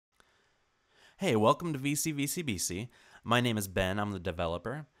Hey, welcome to VCVCBC. My name is Ben, I'm the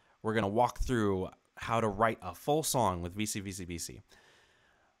developer. We're going to walk through how to write a full song with VCVCBC.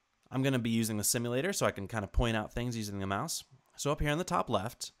 I'm going to be using the simulator so I can kind of point out things using the mouse. So up here in the top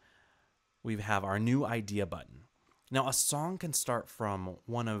left, we have our new idea button. Now a song can start from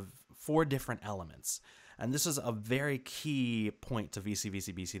one of 4 different elements. And this is a very key point to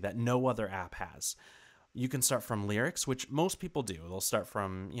VCVCBC that no other app has. You can start from lyrics, which most people do. They'll start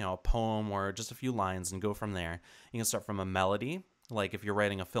from, a poem or just a few lines and go from there. You can start from a melody, like if you're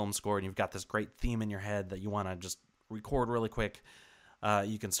writing a film score and you've got this great theme in your head that you want to just record really quick.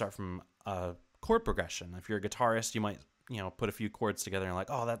 You can start from a chord progression. If you're a guitarist, you might, put a few chords together and like,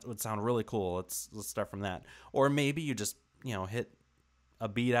 oh, that would sound really cool. Let's start from that. Or maybe you just, hit a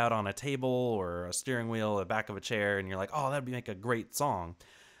beat out on a table or a steering wheel, the back of a chair, and you're like, oh, that'd make a great song.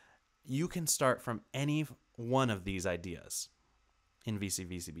 You can start from any one of these ideas in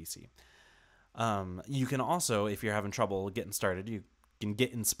VCVCBC. You can also, if you're having trouble getting started, you can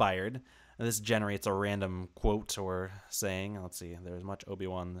get inspired. And this generates a random quote or saying. Let's see, there's much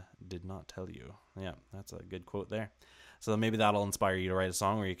Obi-Wan did not tell you. Yeah, that's a good quote there. So maybe that'll inspire you to write a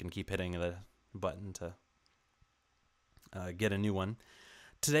song, or you can keep hitting the button to get a new one.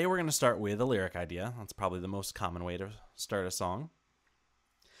 Today we're going to start with a lyric idea. That's probably the most common way to start a song.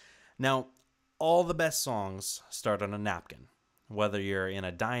 Now, all the best songs start on a napkin. Whether you're in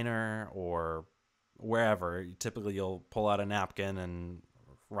a diner or wherever, typically you'll pull out a napkin and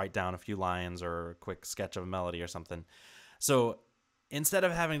write down a few lines or a quick sketch of a melody or something. So instead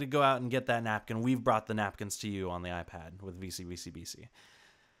of having to go out and get that napkin, we've brought the napkins to you on the iPad with VCVCBC.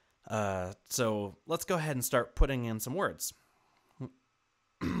 So let's go ahead and start putting in some words.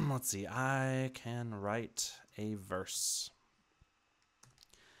 Let's see, I can write a verse.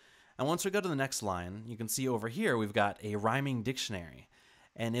 And once we go to the next line, you can see over here we've got a rhyming dictionary.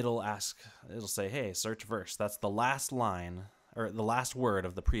 And it'll say, hey, search verse. That's the last line, or the last word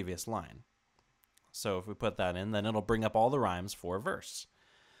of the previous line. So if we put that in, then it'll bring up all the rhymes for verse.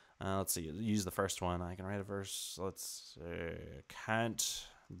 Let's see, use the first one. I can write a verse. Let's can't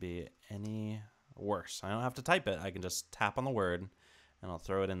be any worse. I don't have to type it. I can just tap on the word, and it'll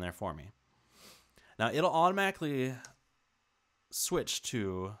throw it in there for me. Now, it'll automatically switch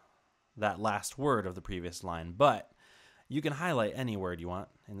to that last word of the previous line, but you can highlight any word you want.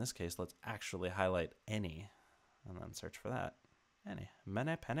 In this case, let's actually highlight any and then search for that. Any,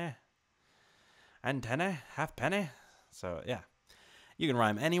 many, penny, and tenny, half penny. So yeah, you can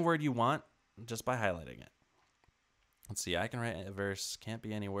rhyme any word you want just by highlighting it. Let's see, I can write a verse, can't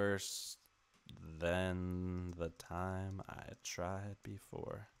be any worse than the time I tried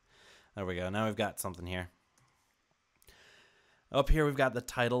before. There we go. Now we've got something here. Up here we've got the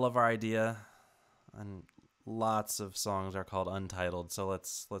title of our idea, and lots of songs are called Untitled, so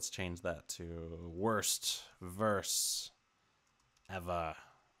let's change that to worst verse ever.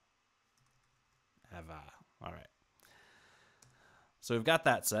 All right. So we've got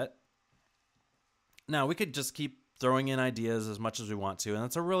that set. Now we could just keep throwing in ideas as much as we want to, and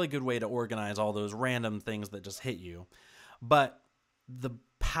it's a really good way to organize all those random things that just hit you. But the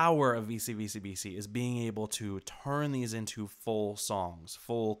power of VCVCBC is being able to turn these into full songs,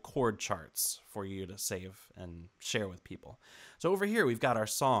 full chord charts for you to save and share with people. So over here, we've got our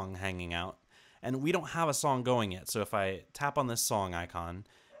song hanging out, and we don't have a song going yet. So if I tap on this song icon,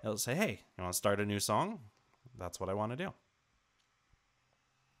 it'll say, hey, you want to start a new song? That's what I want to do.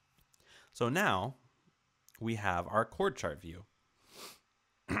 So now we have our chord chart view,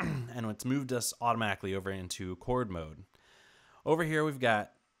 and it's moved us automatically over into chord mode. Over here, we've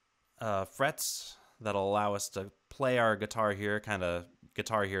got frets that'll allow us to play our guitar here, kind of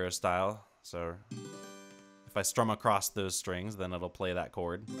Guitar Hero style. So if I strum across those strings, then it'll play that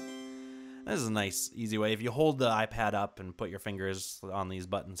chord. This is a nice, easy way. If you hold the iPad up and put your fingers on these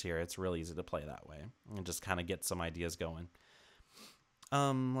buttons here, it's really easy to play that way and just kind of get some ideas going.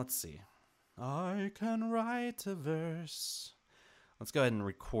 Let's see. I can write a verse. Let's go ahead and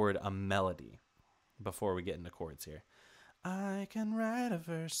record a melody before we get into chords here. I can write a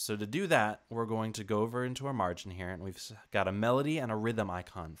verse. So to do that, we're going to go over into our margin here, and we've got a melody and a rhythm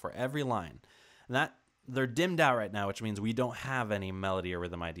icon for every line. And they're dimmed out right now, which means we don't have any melody or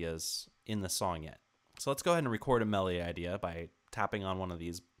rhythm ideas in the song yet. So let's go ahead and record a melody idea by tapping on one of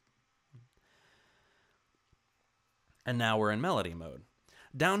these. And now we're in melody mode.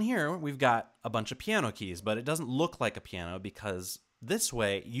 Down here, we've got a bunch of piano keys, but it doesn't look like a piano because this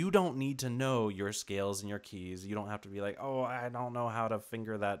way, you don't need to know your scales and your keys. You don't have to be like, oh, I don't know how to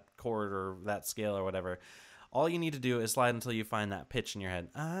finger that chord or that scale or whatever. All you need to do is slide until you find that pitch in your head.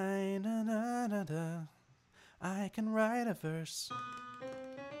 I can write a verse.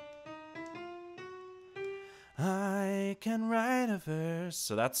 I can write a verse.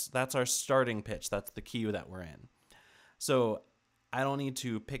 So that's our starting pitch. That's the key that we're in. So I don't need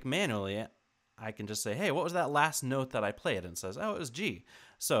to pick manually. I can just say, hey, what was that last note that I played? And it says, oh, it was G.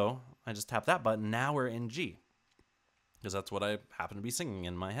 So I just tap that button. Now we're in G, because that's what I happen to be singing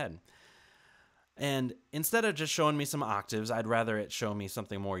in my head. And instead of just showing me some octaves, I'd rather it show me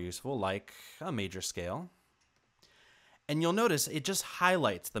something more useful, like a major scale. And you'll notice it just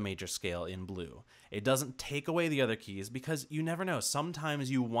highlights the major scale in blue. It doesn't take away the other keys, because you never know.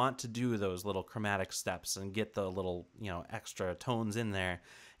 Sometimes you want to do those little chromatic steps and get the little, extra tones in there.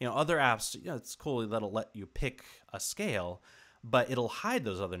 Other apps, it's cool that it'll let you pick a scale, but it'll hide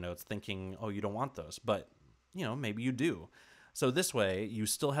those other notes thinking, oh, you don't want those. But, maybe you do. So this way, you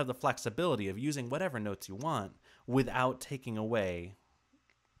still have the flexibility of using whatever notes you want without taking away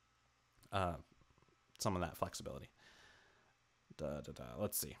some of that flexibility.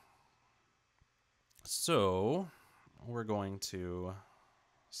 Let's see. So we're going to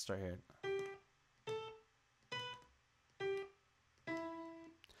start here.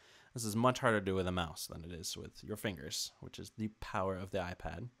 This is much harder to do with a mouse than it is with your fingers, which is the power of the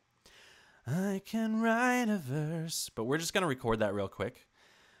iPad. I can write a verse, but we're just going to record that real quick.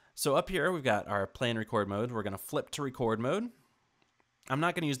 So up here, we've got our play and record mode. We're going to flip to record mode. I'm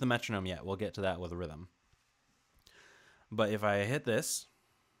not going to use the metronome yet. We'll get to that with a rhythm. But if I hit this,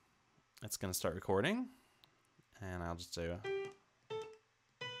 it's going to start recording, and I'll just do.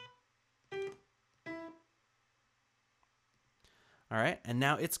 All right, and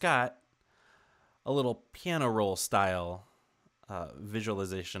now it's got a little piano roll style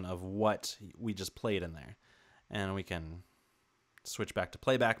visualization of what we just played in there. And we can switch back to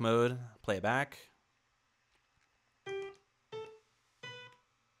playback mode, play it back.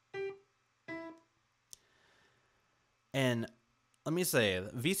 And let me say,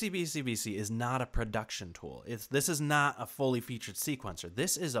 VCVCBC is not a production tool. This is not a fully featured sequencer.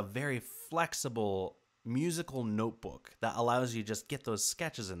 This is a very flexible musical notebook that allows you to just get those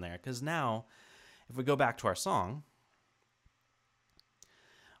sketches in there. Because now, if we go back to our song,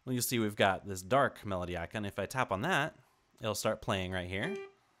 well, you'll see we've got this dark melody icon. If I tap on that, it'll start playing right here.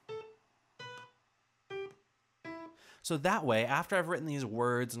 So that way, after I've written these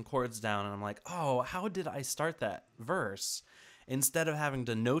words and chords down, and I'm like, oh, how did I start that verse? Instead of having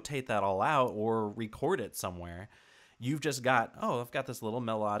to notate that all out or record it somewhere, you've just got, oh, I've got this little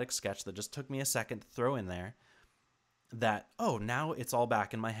melodic sketch that just took me a second to throw in there. That, oh, now it's all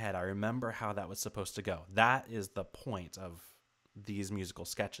back in my head. I remember how that was supposed to go. That is the point of these musical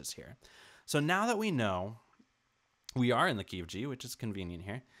sketches here. So now that we know we are in the key of G, which is convenient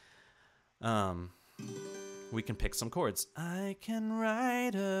here, we can pick some chords. I can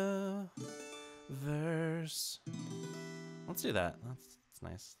write a verse. Let's do that. That's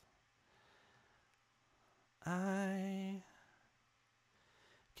nice. I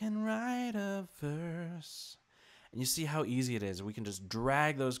can write a verse. And you see how easy it is. We can just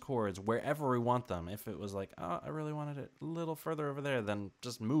drag those chords wherever we want them. If it was like, oh, I really wanted it a little further over there, then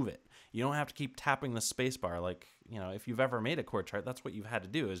just move it. You don't have to keep tapping the space bar. Like, if you've ever made a chord chart, that's what you've had to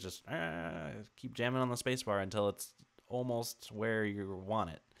do, is just keep jamming on the space bar until it's almost where you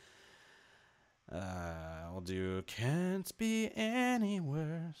want it. We'll do Can't Be Any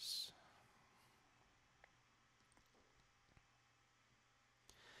Worse.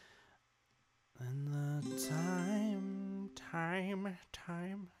 And the time.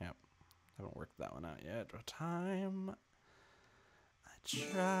 Yep. Haven't worked that one out yet. Time. I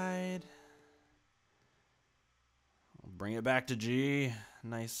tried. I'll bring it back to G.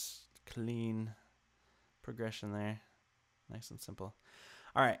 Nice, clean progression there. Nice and simple.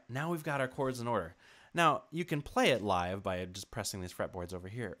 All right, now we've got our chords in order. Now, you can play it live by just pressing these fretboards over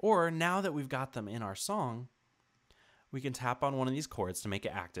here. Or now that we've got them in our song, we can tap on one of these chords to make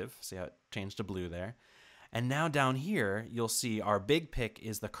it active. See how it changed to blue there? And now down here, you'll see our big pick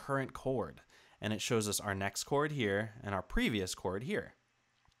is the current chord. And it shows us our next chord here and our previous chord here.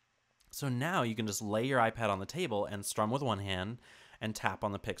 So now you can just lay your iPad on the table and strum with one hand and tap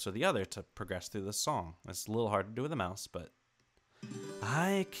on the picks with the other to progress through the song. It's a little hard to do with a mouse, but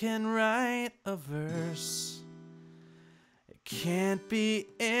I can write a verse. It can't be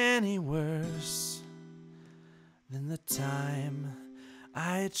any worse than the time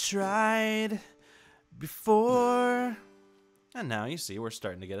I tried before. And now you see we're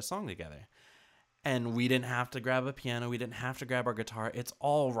starting to get a song together. And we didn't have to grab a piano. We didn't have to grab our guitar. It's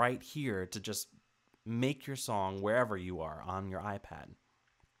all right here to just make your song wherever you are on your iPad.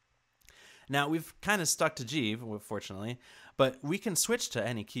 Now, we've kind of stuck to G, fortunately, but we can switch to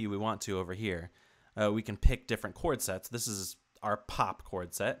any key we want to over here. We can pick different chord sets. This is our pop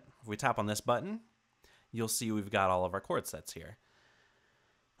chord set. If we tap on this button, you'll see we've got all of our chord sets here.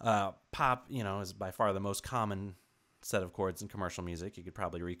 Pop, is by far the most common set of chords in commercial music. You could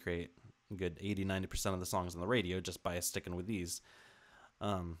probably recreate a good 80-90% of the songs on the radio just by sticking with these.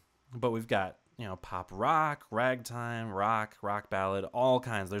 But we've got, pop rock, ragtime, rock ballad, all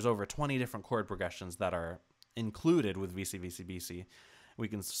kinds. There's over 20 different chord progressions that are included with VCVCBC. We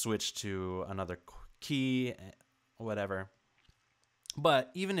can switch to another key, whatever.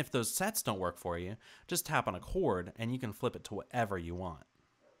 But even if those sets don't work for you, just tap on a chord and you can flip it to whatever you want.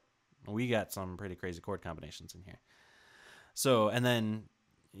 We got some pretty crazy chord combinations in here. So, and then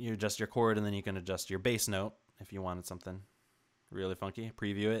you adjust your chord, and then you can adjust your bass note if you wanted something really funky.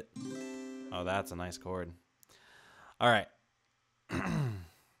 Preview it. Oh, that's a nice chord. All right.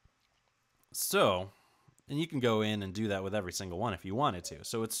 So, and you can go in and do that with every single one if you wanted to.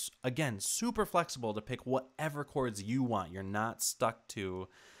 So it's, again, super flexible to pick whatever chords you want. You're not stuck to,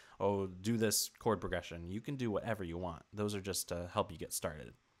 oh, do this chord progression. You can do whatever you want. Those are just to help you get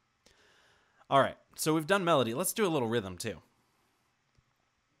started. All right, so we've done melody. Let's do a little rhythm too.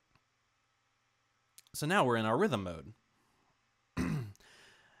 So now we're in our rhythm mode.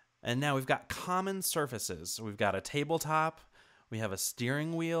 And now we've got common surfaces. We've got a tabletop, we have a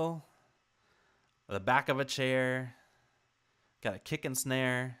steering wheel, the back of a chair, got a kick and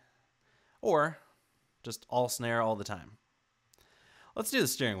snare, or just all snare all the time. Let's do the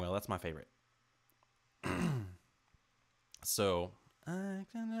steering wheel. That's my favorite. So,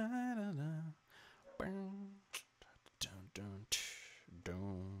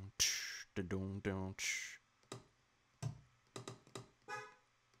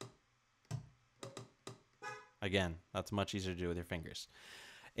 again, that's much easier to do with your fingers.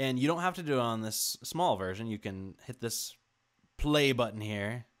 And you don't have to do it on this small version. You can hit this play button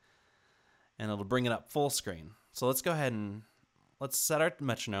here, and it'll bring it up full screen. So let's go ahead and let's set our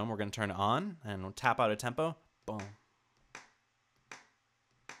metronome. We're going to turn it on, and we'll tap out a tempo. Boom.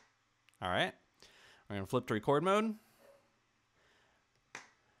 All right. We're going to flip to record mode.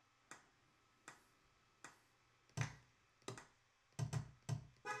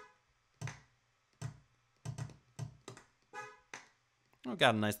 We've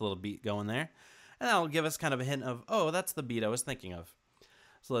got a nice little beat going there. And that'll give us kind of a hint of, oh, that's the beat I was thinking of.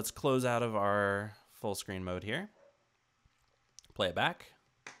 So let's close out of our full screen mode here. Play it back.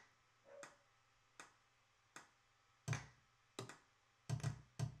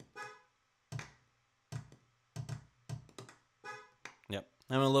 Yep,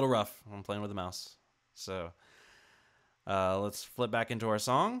 I'm a little rough. I'm playing with the mouse. So let's flip back into our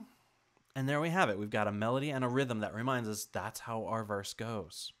song. And there we have it. We've got a melody and a rhythm that reminds us that's how our verse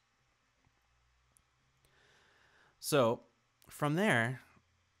goes. So from there,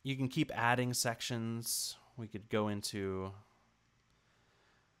 you can keep adding sections. We could go into,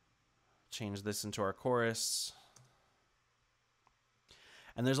 change this into our chorus.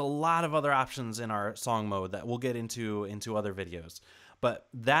 And there's a lot of other options in our song mode that we'll get into other videos. But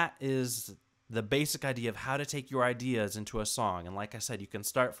that is the basic idea of how to take your ideas into a song. And like I said, you can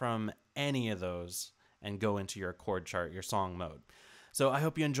start from any of those and go into your chord chart, your song mode. So I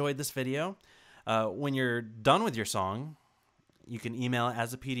hope you enjoyed this video. When you're done with your song, you can email it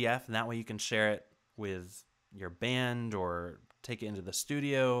as a PDF, and that way you can share it with your band or take it into the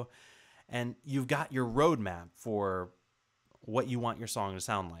studio. And you've got your roadmap for what you want your song to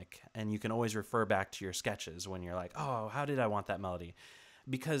sound like. And you can always refer back to your sketches when you're like, oh, how did I want that melody?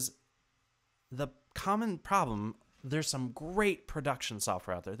 Because the common problem, there's some great production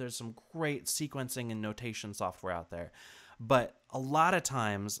software out there. There's some great sequencing and notation software out there. But a lot of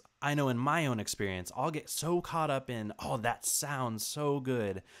times, I know in my own experience, I'll get so caught up in, oh, that sounds so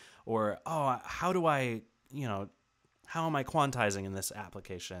good. Or, oh, how do I, how am I quantizing in this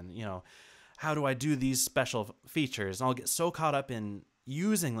application? How do I do these special features? And I'll get so caught up in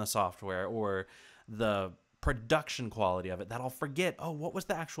using the software or the production quality of it that I'll forget, oh, what was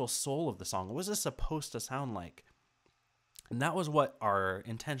the actual soul of the song? What was this supposed to sound like? And that was what our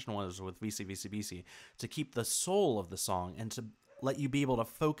intention was with VCVCBC, to keep the soul of the song and to let you be able to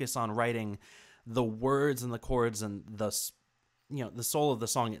focus on writing the words and the chords and the soul of the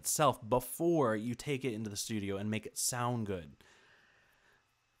song itself before you take it into the studio and make it sound good.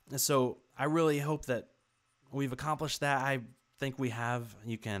 So I really hope that we've accomplished that. I think we have.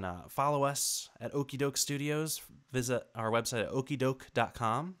 You can follow us at Okeedoke Studios. Visit our website at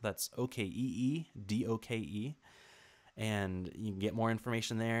okeedoke.com. That's OKEEDOKE. And you can get more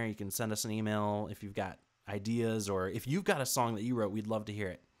information there. You can send us an email if you've got ideas, or if you've got a song that you wrote, we'd love to hear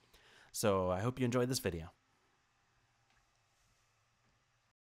it. So I hope you enjoyed this video.